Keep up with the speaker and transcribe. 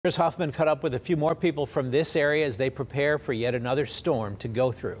Chris Hoffman caught up with a few more people from this area as they prepare for yet another storm to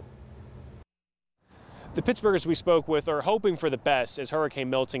go through. The Pittsburghers we spoke with are hoping for the best as Hurricane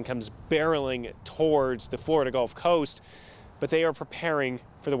Milton comes barreling towards the Florida Gulf Coast, but they are preparing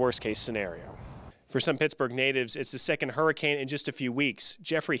for the worst case scenario. For some Pittsburgh natives, it's the second hurricane in just a few weeks.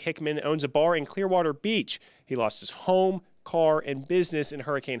 Jeffrey Hickman owns a bar in Clearwater Beach. He lost his home, car, and business in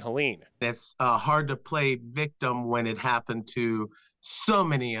Hurricane Helene. It's hard to play victim when it happened to so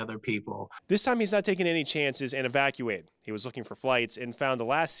many other people. This time he's not taking any chances and evacuated. He was looking for flights and found the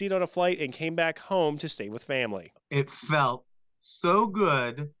last seat on a flight and came back home to stay with family. It felt so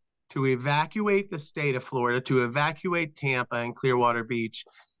good to evacuate the state of Florida, to evacuate Tampa and Clearwater Beach,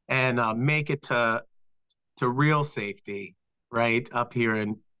 and make it to real safety right up here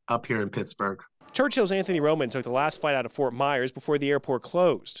in Pittsburgh. Churchill's Anthony Roman took the last flight out of Fort Myers before the airport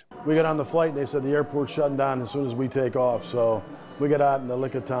closed. We got on the flight and they said the airport's shutting down as soon as we take off, so we got out in the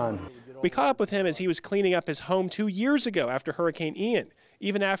lick of time. We caught up with him as he was cleaning up his home 2 years ago after Hurricane Ian.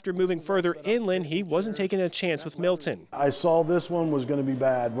 Even after moving further inland, he wasn't taking a chance with Milton. I saw this one was going to be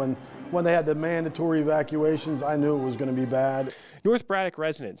bad. When they had the mandatory evacuations, I knew it was going to be bad. North Braddock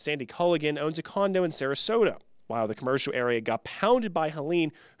resident Sandy Culligan owns a condo in Sarasota. While the commercial area got pounded by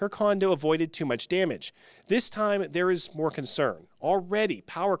Helene, her condo avoided too much damage. This time, there is more concern. Already,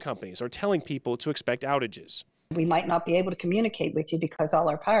 power companies are telling people to expect outages. We might not be able to communicate with you because all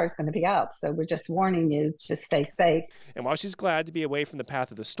our power is going to be out, so we're just warning you to stay safe. And while she's glad to be away from the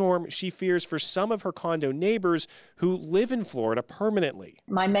path of the storm, she fears for some of her condo neighbors who live in Florida permanently.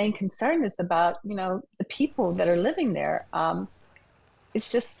 My main concern is about, the people that are living there.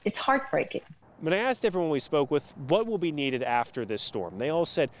 It's heartbreaking. When I asked everyone we spoke with what will be needed after this storm, they all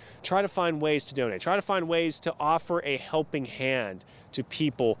said try to find ways to donate, try to find ways to offer a helping hand to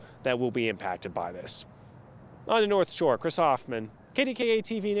people that will be impacted by this. On the North Shore, Chris Hoffman,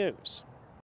 KDKA-TV News.